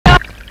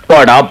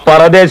போடா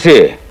பரதேசி.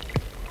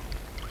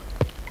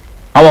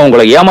 அவன்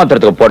உங்களை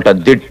ஏமாத்துறதுக்கு போட்ட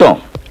திட்டம்.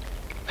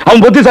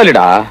 அவன்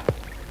புத்திசாலிடா,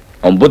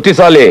 அவன்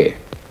புத்திசாலி.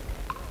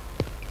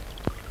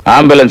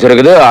 ஆம்புலன்ஸ்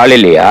இருக்குது, ஆள்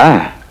இல்லையா?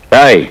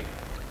 டேய்,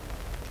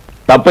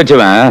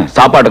 தப்பிச்சுவன்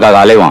சாப்பாட்டுக்காக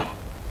அலைவான்.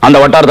 அந்த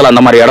வட்டாரத்தில்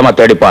அந்த மாதிரி இடமா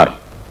தேடிப்பார்.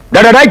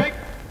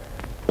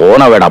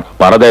 போன வேடா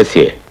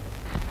பரதேசி.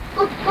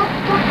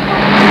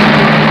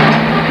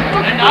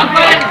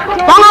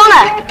 வாங்க வாங்க,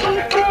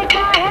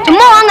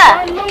 சும்மா வாங்க.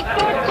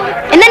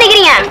 என்ன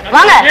நினைக்கிறீங்க?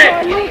 வாங்க,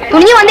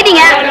 துணிஞ்சு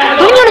வந்துட்டீங்க.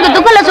 துணிஞ்சு உனக்கு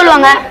துக்கம்ல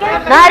சொல்லுவாங்க.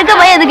 நான் இருக்க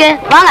பயம் எதுக்கு?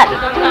 வாங்க.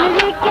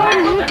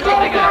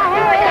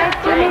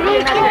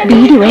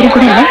 பீடி வேற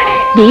கூட இல்ல,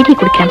 பீடி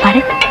குடிக்கிறேன்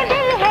பாரு.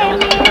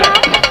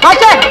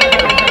 சார்,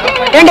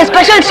 2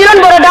 ஸ்பெஷல்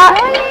சிலன் பரோட்டா,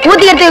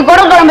 ஊத்திக்கிறதுக்கு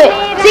குடல் குழம்பு.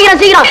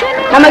 சீக்கிரம் சீக்கிரம்,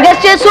 நம்ம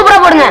கெஸ்ட் சூப்பரா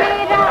போடுங்க.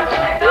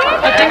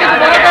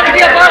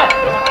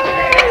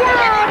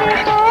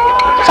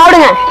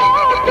 சாப்பிடுங்க.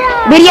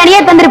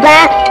 பிரியாணியே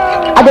தந்திருப்பேன்,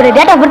 அதோட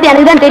டேட்டா பொறுத்து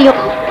எனக்கு தான்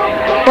தெரியும்.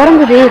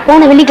 பிறந்தது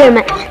போன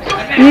வெள்ளிக்கிழமை,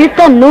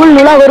 இழுத்த நூல்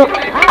நூலா வரும்.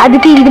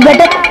 அதுக்கு இது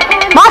பெட்டர்.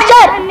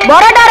 மாஸ்டர்,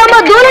 பரோட்டா ரொம்ப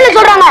தூரம்னு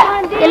சொல்றாங்க.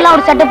 எல்லாம்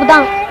ஒரு செட்டப்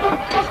தான்.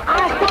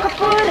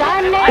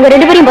 உங்க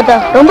 2 பேரையும் பார்த்தா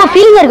ரொம்ப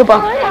ஃபீலிங்கா இருக்குப்பா.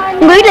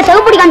 உங்க வீட்டுல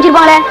சகுப்படி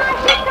காமிச்சிருப்பாங்களே.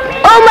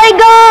 ஓ மை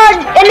காட்,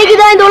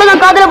 என்னைக்குதான் இந்த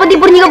உலகம் காதலை பத்தி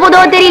புரிஞ்சுக்க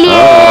போதோ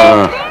தெரியலையே.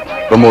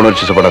 ரொம்ப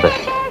உணர்ச்சிப்படாத.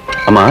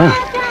 ஆமா,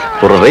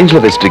 ஒரு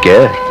ரேஞ்ச்ல பேசிட்டு இருக்கே,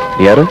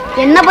 யாரு?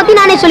 என்ன பத்தி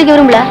நானே சொல்லிக்க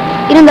விரும்பல,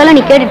 இருந்தாலும்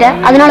நீ கேட்டுட்ட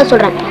அதனால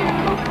சொல்றேன்.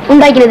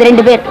 உண்டாக்கினது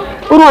 2 பேர்,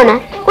 உருவான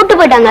கூட்டு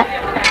போயிட்டாங்க.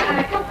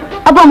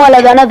 அப்பா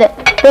அம்மால தானது.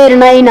 பேரு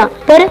நைனா.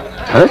 பேரு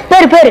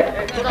பேரு பேரு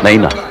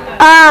நைனா.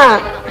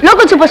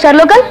 Local super star.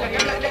 Local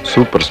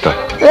super star.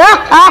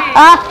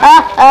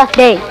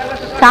 டேய்,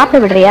 சாப்பிட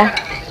விடுறியா?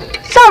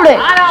 சாப்பிடு.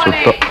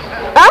 சுத்தம்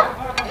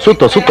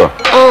சுத்தம் சுத்தம்.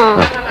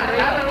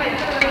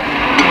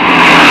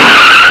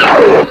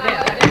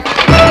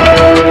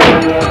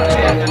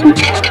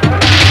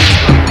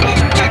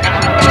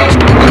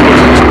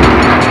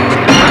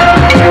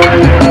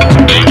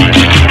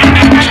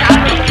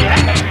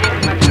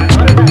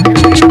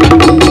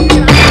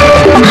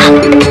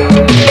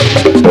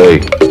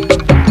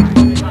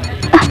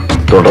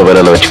 தொடர்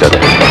வேலையில வச்சுக்காத.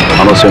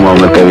 அவசியமா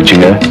அவங்க கை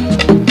வச்சுங்க,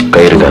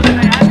 கை இருக்காது.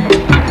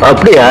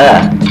 அப்படியா?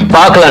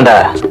 பாக்கலாம்டா.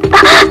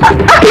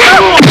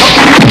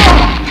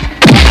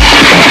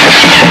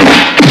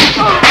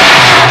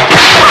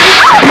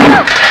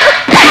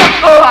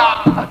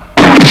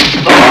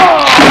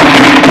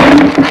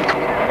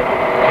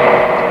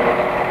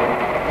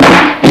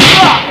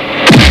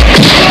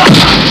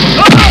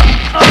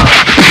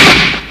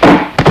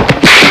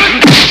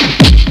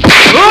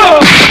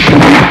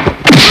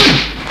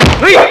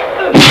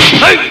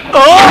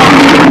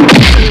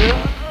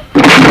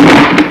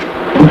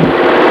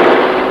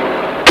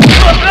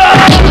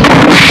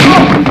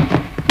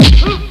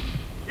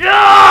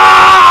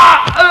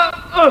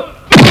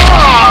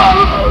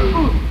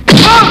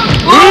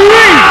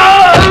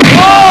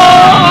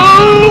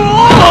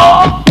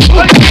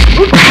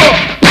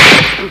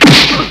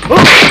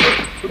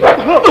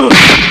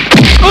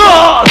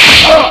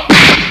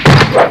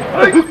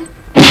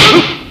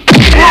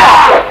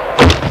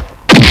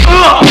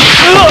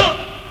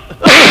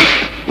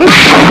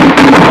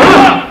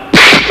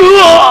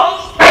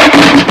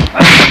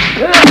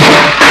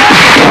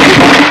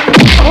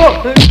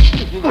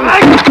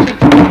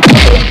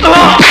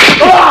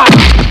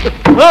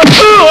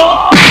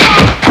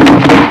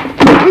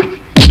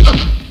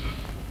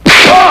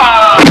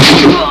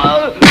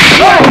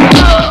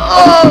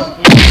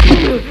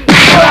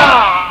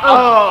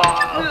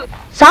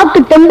 சாப்பிட்டு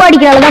தெம்பா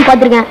அடிக்கிறாள்தான்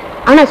பாத்துருக்கேன்.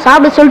 ஆனா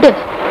சாப்பிட சொல்லிட்டு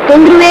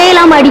தொந்தரவே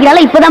இல்லாம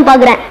அடிக்கிறாள் இப்பதான்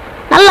பாக்குறேன்.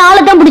 நல்ல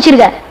ஆளைத்தான்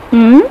பிடிச்சிருக்க.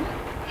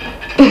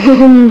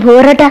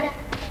 போராட்டா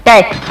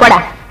போடா.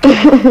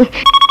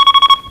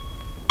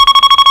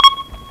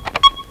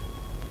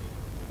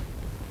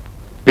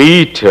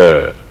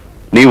 பீட்டர்,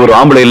 நீ ஒரு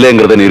ஆம்பளை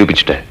இல்லைங்கிறத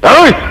நிரூபிச்சுட்ட.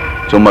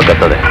 சும்மா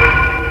கத்தாத.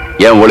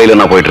 என் ஒளியில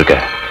நான் போயிட்டு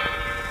இருக்கேன்.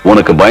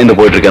 உனக்கு பயந்து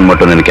போயிட்டு இருக்கேன்னு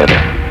மட்டும் நினைக்காத.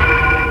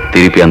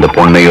 திருப்பி அந்த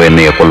பொண்ணையோ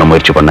என்னையோ கொல்ல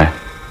முயற்சி பண்ண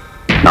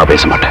நான்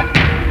பேச மாட்டேன்.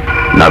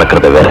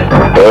 நடக்கிறத வேற.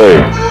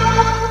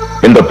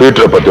 இந்த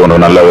பீட்டரை பத்தி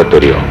உனக்கு நல்லாவே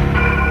தெரியும்.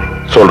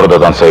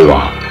 சொல்றதான்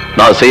செய்வான்.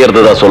 நான்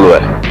செய்யறதுதான்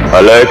சொல்லுவேன்.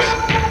 அலெக்ஸ்,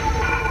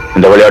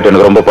 இந்த விளையாட்டு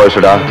எனக்கு ரொம்ப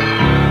பழசுடா,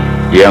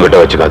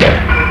 என்கிட்ட வச்சுக்காத.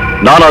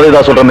 நானும் அதே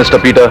தான் சொல்றேன்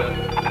மிஸ்டர் பீட்டர்.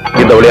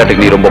 இந்த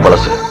விளையாட்டுக்கு நீ ரொம்ப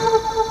பழசு,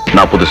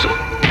 நான் புதுசு.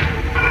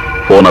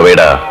 போன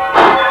வேடா.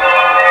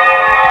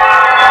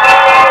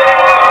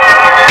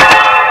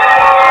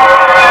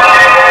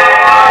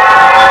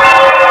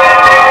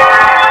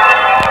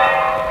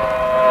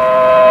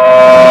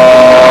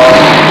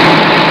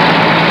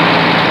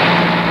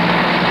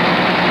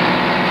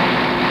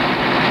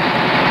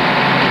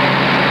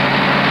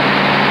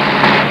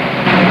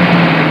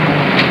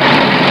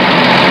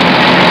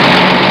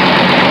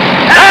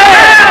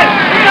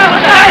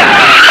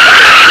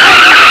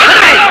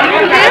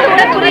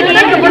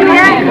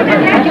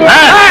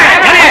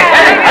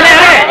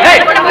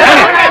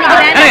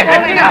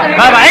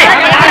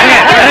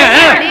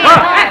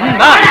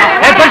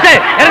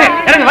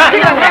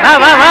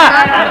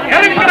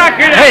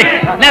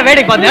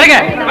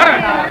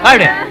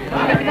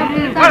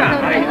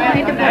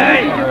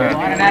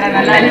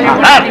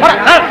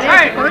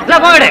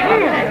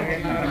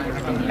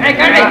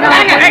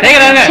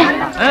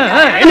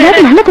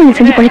 நல்ல கொஞ்சம்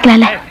செஞ்சு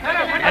பழிக்கலாம்ல.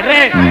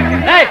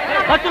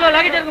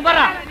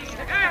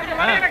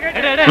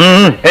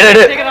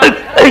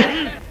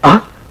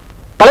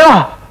 தலைவா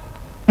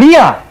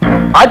நீயா?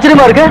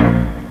 ஆச்சரியமா இருக்கு.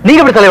 நீங்க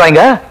எப்படி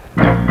தலைவாங்க?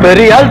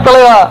 பெரிய ஆள்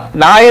தலைவா.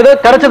 நான் ஏதோ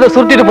கிடைச்சதை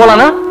சுருட்டிட்டு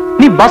போலானா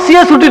நீ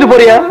பஸ்ஸையே சுருட்டிட்டு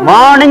போறியா?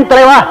 மார்னிங்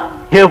தலைவா,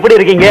 எப்படி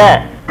இருக்கீங்க?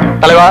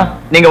 தலைவா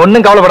நீங்க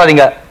ஒண்ணும்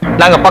கவலைப்படாதீங்க.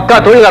 நாங்க பக்கா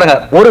தொழில்காரங்க.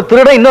 ஒரு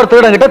திருடன் இன்னொரு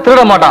திருடன் கிட்ட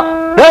திருட மாட்டான்.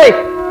 டேய்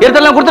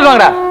எடுத்தெல்லாம் கொடுத்துட்டு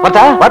வாங்கடா.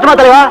 பத்தா பத்தமா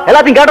தலைவா,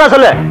 எல்லாத்தையும் கேட்டா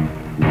சொல்லு.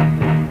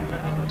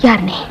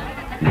 யார் நீ?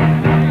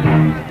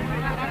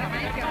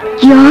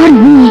 யார்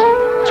நீ?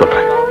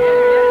 சொல்றேன்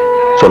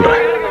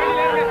சொல்றேன்.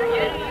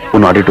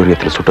 உன்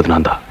ஆடிட்டோரியத்தில் சுட்டது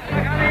நான் தான்.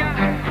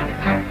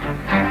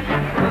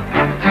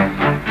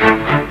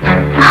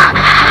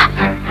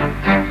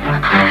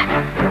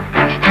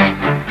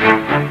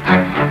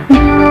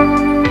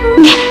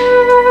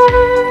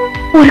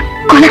 ஒரு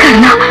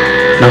கொலைகாரனா?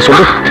 நான்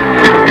சொல்றேன்.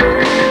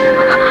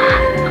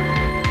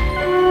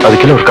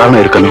 அதுக்கெல்லாம் ஒரு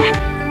காரணம் இருக்கணும்.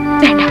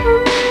 வேண்டாம்,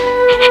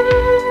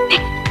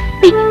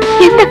 நீ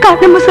எந்த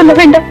காரணமும் சொல்ல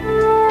வேண்டாம்.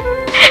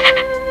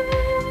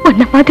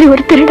 உன்ன மாதிரி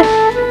ஒரு திருட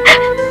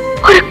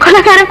ஒரு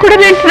கொலைகாரன் கூட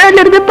 2 நாள்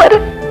இருந்து பாரு.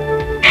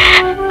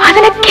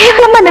 அதனை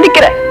கேவலமா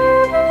நினைக்கிறேன்.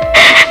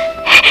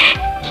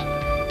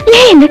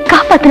 ஏன் என்னை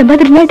காப்பாத்துற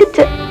மாதிரி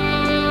நடிச்ச?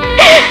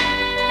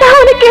 நான்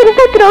உனக்கு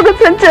எந்த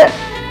துரோகம் செஞ்ச?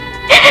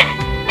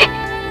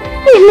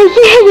 என்னை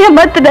ஏன்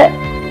ஏமாத்துன?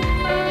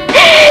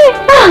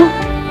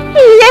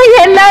 ஏன்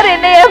எல்லாரும்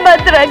என்ன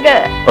ஏமாத்துறாங்க?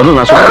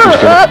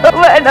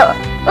 வேண்டாம்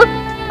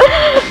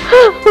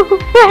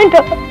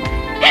வேண்டாம்.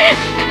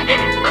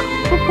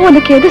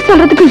 உனக்கு எது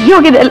சொல்றதுக்கு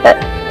யோகிதை இல்ல.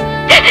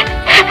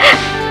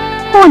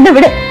 உன்னை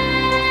விட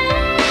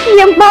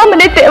என்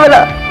மாமனே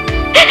தேவலாம்.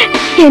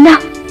 ஏன்னா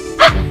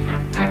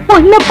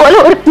உன்னை போல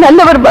ஒரு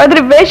நல்லவர்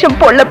மாதிரி வேஷம்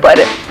போடல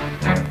பாரு.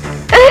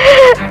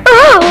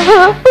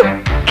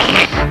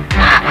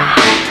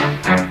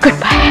 Good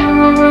bye.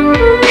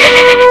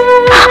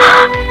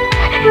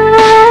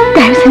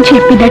 தயவு செஞ்சு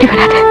என் பின்னாடி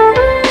வராத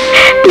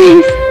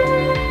பிளீஸ்.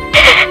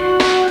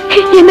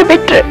 என்ன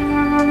பெற்று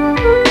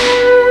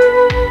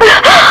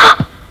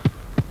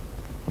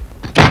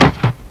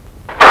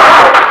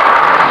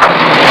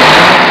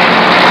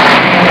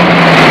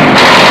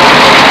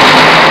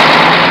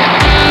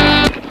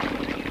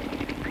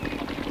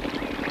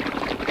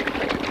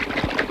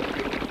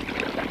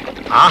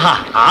ஆஹா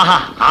ஆஹா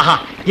ஆஹா,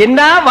 என்ன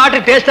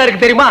வாட்டர் டேஸ்டா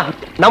இருக்கு தெரியுமா?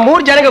 நம்ம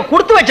ஊர் ஜனங்க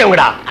கொடுத்து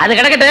வச்சவங்கடா. அது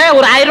கிடக்கட்டு.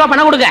 ஒரு 1000 ரூபாய்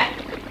பணம் கொடுங்க.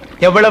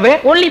 எவ்வளவு?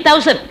 only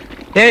 1000.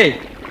 ஏய்,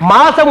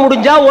 மாசம்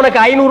முடிஞ்சா உனக்கு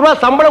 500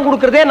 ரூபாய் சம்பளம்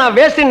கொடுக்கறதே நான்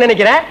வேஸ்ட்னு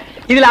நினைக்கிறேன்.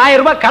 இதுல 1000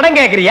 ரூபாய் கடன்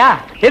கேக்குறியா?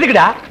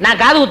 எதுக்குடா?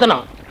 நான் காது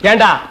குத்தணும்.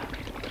 ஏண்டா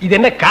இது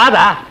என்ன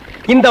காதா?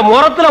 இந்த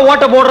முறத்துல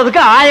ஓட்ட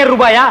போடுறதுக்கு 1000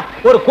 ரூபாயா?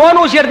 ஒரு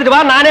கோன் ஊசி எடுத்துட்டு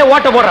வா, நானே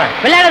ஓட்ட போடுறேன்.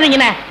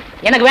 விளையாடாதீங்கண்ணே.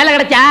 எனக்கு வேலை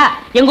கிடைச்சா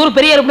எங்க ஊர்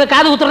பெரிய இருப்பு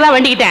காது குத்துறதா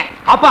வேண்டிக்கிட்டேன்.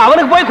 அப்ப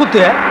அவனுக்கு போய்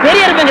குத்து.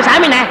 பெரிய இருப்பு எங்க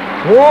சாமிண்ணே.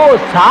 ஓ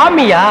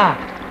சாமியா?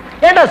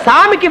 ஏண்டா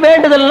சாமிக்கு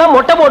வேண்டுதல்லாம்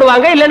மொட்டை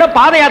போடுவாங்க, இல்லன்னா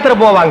பாத யாத்திரை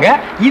போவாங்க.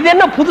 இது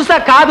என்ன புதுசா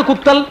காது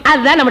குத்தல்?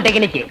 அதுதான் நம்ம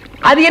டெக்னிக்.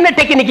 அது என்ன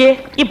டெக்னிக்?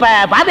 இப்ப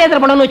பாத யாத்திரை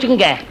பண்ணணும்னு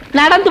வச்சுக்கோங்க,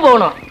 நடந்து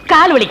போகணும்,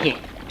 கால் வலிக்கு.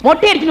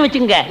 மொட்டை அடிச்சுன்னு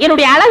வச்சுக்கோங்க,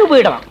 என்னுடைய அழகு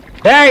போயிடும்.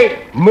 டேய்,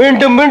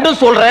 மீண்டும்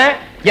மீண்டும் சொல்றேன்,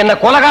 என்ன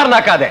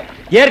கொலகாரனாக்காத.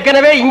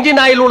 ஏற்கனவே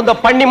இன்ஜின் ஆயில் உள்ள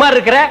பண்ணி மாதிரி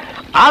இருக்கிற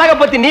அழக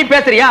பத்தி நீ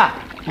பேசுறியா?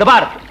 இந்த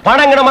பார்,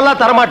 பணங்கணம்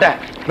எல்லாம் தரமாட்டேன்.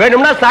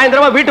 வேணும்னா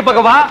சாயந்தரமா வீட்டு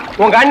பக்கம் வா.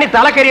 உங்க அண்ணி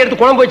தலைக்கறி எடுத்து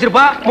குழம்பு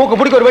வச்சிருப்பா. மூக்கு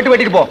பிடிக்க ஒரு வெட்டு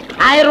வெட்டிட்டு போ.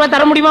 1000 ரூபாய்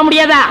தர முடியுமா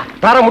முடியாதா?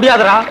 தர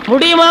முடியாதுடா.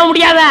 முடியுமா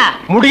முடியாதா?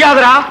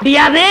 முடியாதுடா.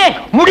 முடியாது.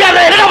 முடியாத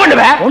என்ன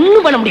பண்ணுவ?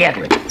 ஒண்ணும் பண்ண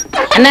முடியாது.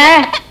 அண்ணே,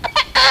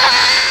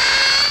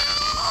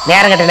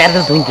 நேரம் கட்ட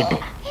நேரத்தில் தூங்கிட்டு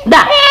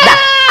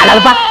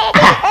அழகப்பா,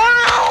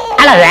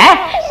 அழக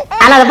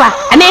அழகப்பா.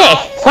 அண்ணே,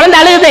 குழந்தை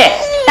அழுகுது.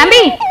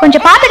 தம்பி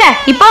கொஞ்சம் பாத்துக்க,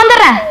 இப்ப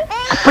வந்துடுறேன்.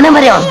 அப்பன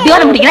மாதிரி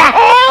உத்தியோகம் பிடிக்கிற.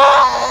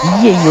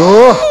 ஐயோ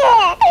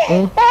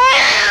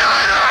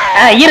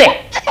இரு.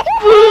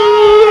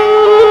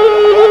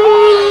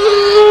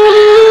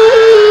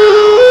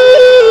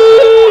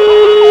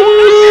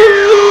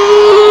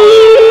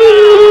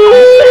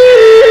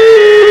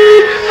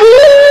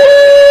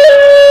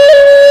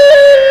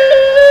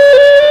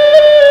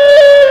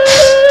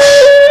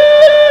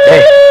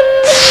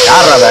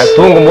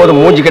 தூங்கும் போது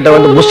மூஞ்சி கிட்ட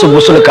வந்து புசு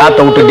புசுன்னு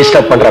காத்த விட்டு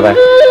டிஸ்டர்ப் பண்றவன்.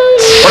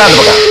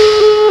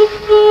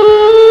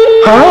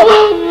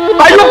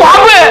 ஐயோ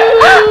பாப்பு!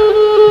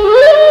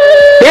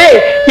 ஏய்,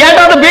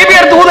 ஏன்டா அந்த பேபி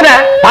எடுத்து ஊதுன?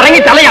 பரங்கி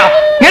தலையா?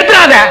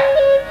 நிறுத்தாத.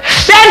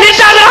 டேய்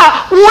நிறுத்தாதடா.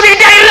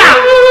 ஊதிட்டே இருடா.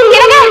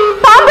 என்னங்க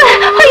பாப்பு?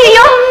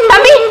 ஐயோ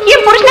தம்பி,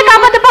 என் புருஷனை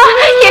காப்பாத்துப்பா.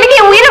 எனக்கு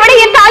என் உயிரை விட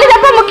என் தாலி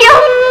தான்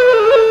முக்கியம்.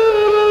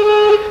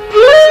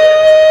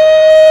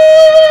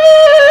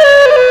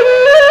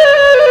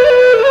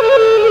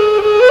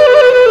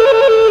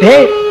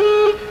 டேய்,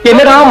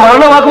 என்னடா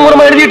மரண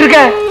வாக்குமூலமா எழுதிட்டு இருக்க?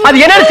 அது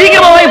என்ன?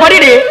 சீக்கிரமா வாங்கி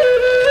படிடி.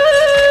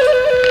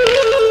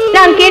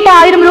 நான் கேட்ட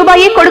 1000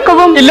 ரூபாயை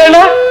கொடுக்கவும்.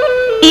 இல்லைன்னா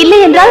இல்லை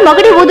என்றால்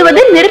மகுடி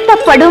ஊதுவது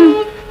நிறுத்தப்படும்.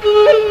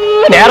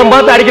 நேரம்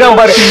பார்த்து அடிக்கிறான்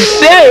பாரு.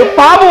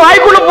 பாம்பு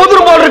வாய்க்குள்ள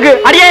பூத்துரும் போல் இருக்கு.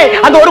 அடியே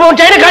அந்த ஒரு பவுன்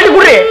செயினை காட்டி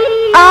குடு.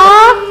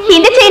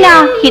 இந்த செயினா?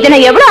 இதை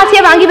நான் எவ்வளவு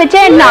ஆசையா வாங்கி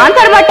வச்சேன், நான்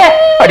தரமாட்டேன்.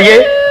 அடியே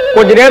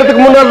கொஞ்ச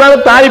நேரத்துக்கு முன்னாடி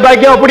தான் தாலி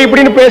பாக்கியம் அப்படி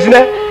இப்படின்னு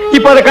பேசினேன்.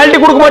 இப்ப அதை கழட்டி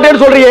கொடுக்க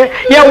மாட்டேன்னு சொல்றியே.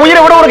 என்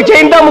உயிரை விட உனக்கு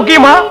செயின் தான்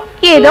முக்கியமா?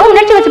 ஏதோ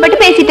உணர்ச்சி வசப்பட்டு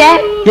பேசிட்டேன்.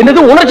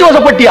 என்னது உணர்ச்சி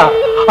வசப்பட்டியா?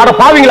 அட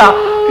பாவீங்களா,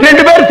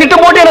 2 பேரும்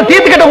திட்டம் போட்டு என்ன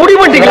தீர்த்து கட்ட முடிவு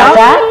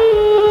பண்ணிட்டீங்களா?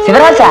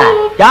 சிவராசா,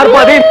 யார்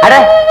பாதி? அட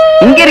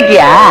இங்க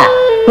இருக்கியா?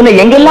 உன்னை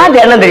எங்கெல்லாம்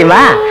தேடலாம்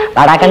தெரியுமா?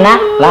 வாடா கண்ணா,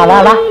 வா வா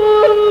வா.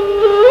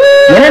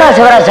 என்னடா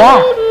சிவராசா,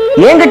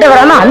 என்கிட்ட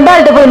வராம அந்த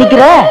ஆள்கிட்ட போய்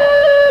நிக்கிற?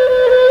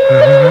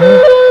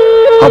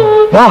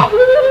 அப்பா,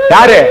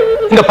 யாரு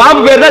இந்த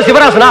பாம்பு பேர் தான்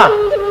சிவராசனா?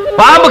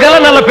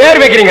 பாம்புக்கெல்லாம் நல்ல பேர்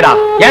வைக்கிறீங்கடா.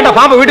 ஏன்டா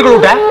பாம்பு வீட்டுக்குள்ள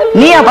விட்ட?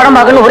 நீயா படம்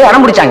பார்க்கணும் ஒரு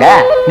இடம் பிடிச்சாங்க.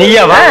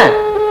 நீயாவா?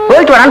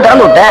 போயிட்டு வரான்னு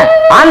திறந்து விட்டேன்.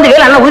 ஆந்து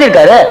வேலை அண்ணன் ஊதி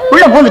இருக்காரு,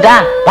 உள்ள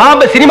பூந்துட்டான்.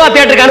 பாம்பு சினிமா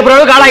தியேட்டருக்கு அனுப்புற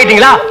அளவுக்கு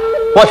ஆளாகிட்டீங்களா?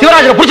 ஓ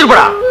சிவராஜனை புடிச்சிட்டு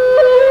போடா.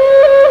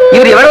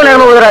 இவர் எவ்வளவு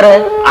நேரமா ஊதுறாரு?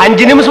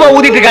 5 நிமிஷமா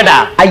ஊதிட்டு இருக்காண்டா.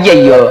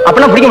 ஐயோ,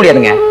 அப்பெல்லாம் பிடிக்க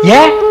முடியாதுங்க.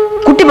 ஏன்?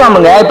 குட்டி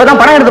பாம்புங்க, இப்பதான்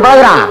படம் எடுத்து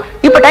பழகுறான்.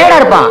 இப்ப டயர்டா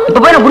இருப்பான். இப்ப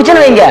போய் நான்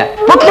பிடிச்சேன்னு வைங்க,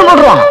 பொட்டு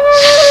போட்டுருவான்.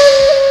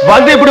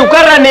 வந்து இப்படி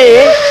உட்கார்றா நீ.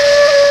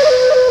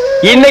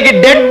 இன்னைக்கு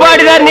டெட்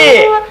பாடி தான் நீ.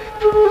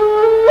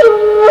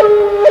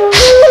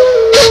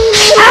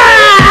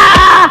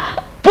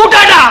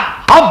 பூட்டாடா.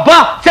 அப்பா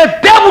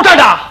செத்தே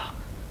பூட்டாடா.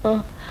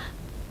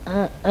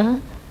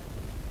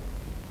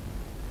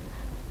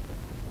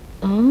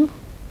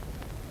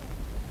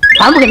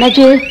 பாம்புக்கு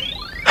என்னாச்சு?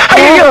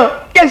 ஐயோ,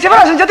 என்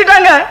சிவராசன்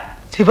செத்துட்டாங்க.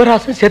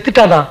 சிவராசன்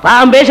செத்துட்டானா?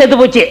 பாம்பே செத்து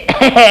போச்சு.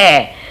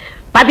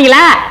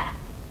 பாத்தீங்களா?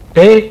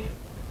 டேய்,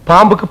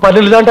 பாம்புக்கு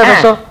பல்லுல தான்டா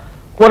விஷம்.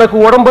 உனக்கு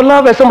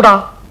உடம்பெல்லாம் விஷம்டா.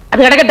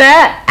 அது கிடக்கட்ட.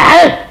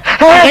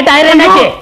 என்னாச்சு?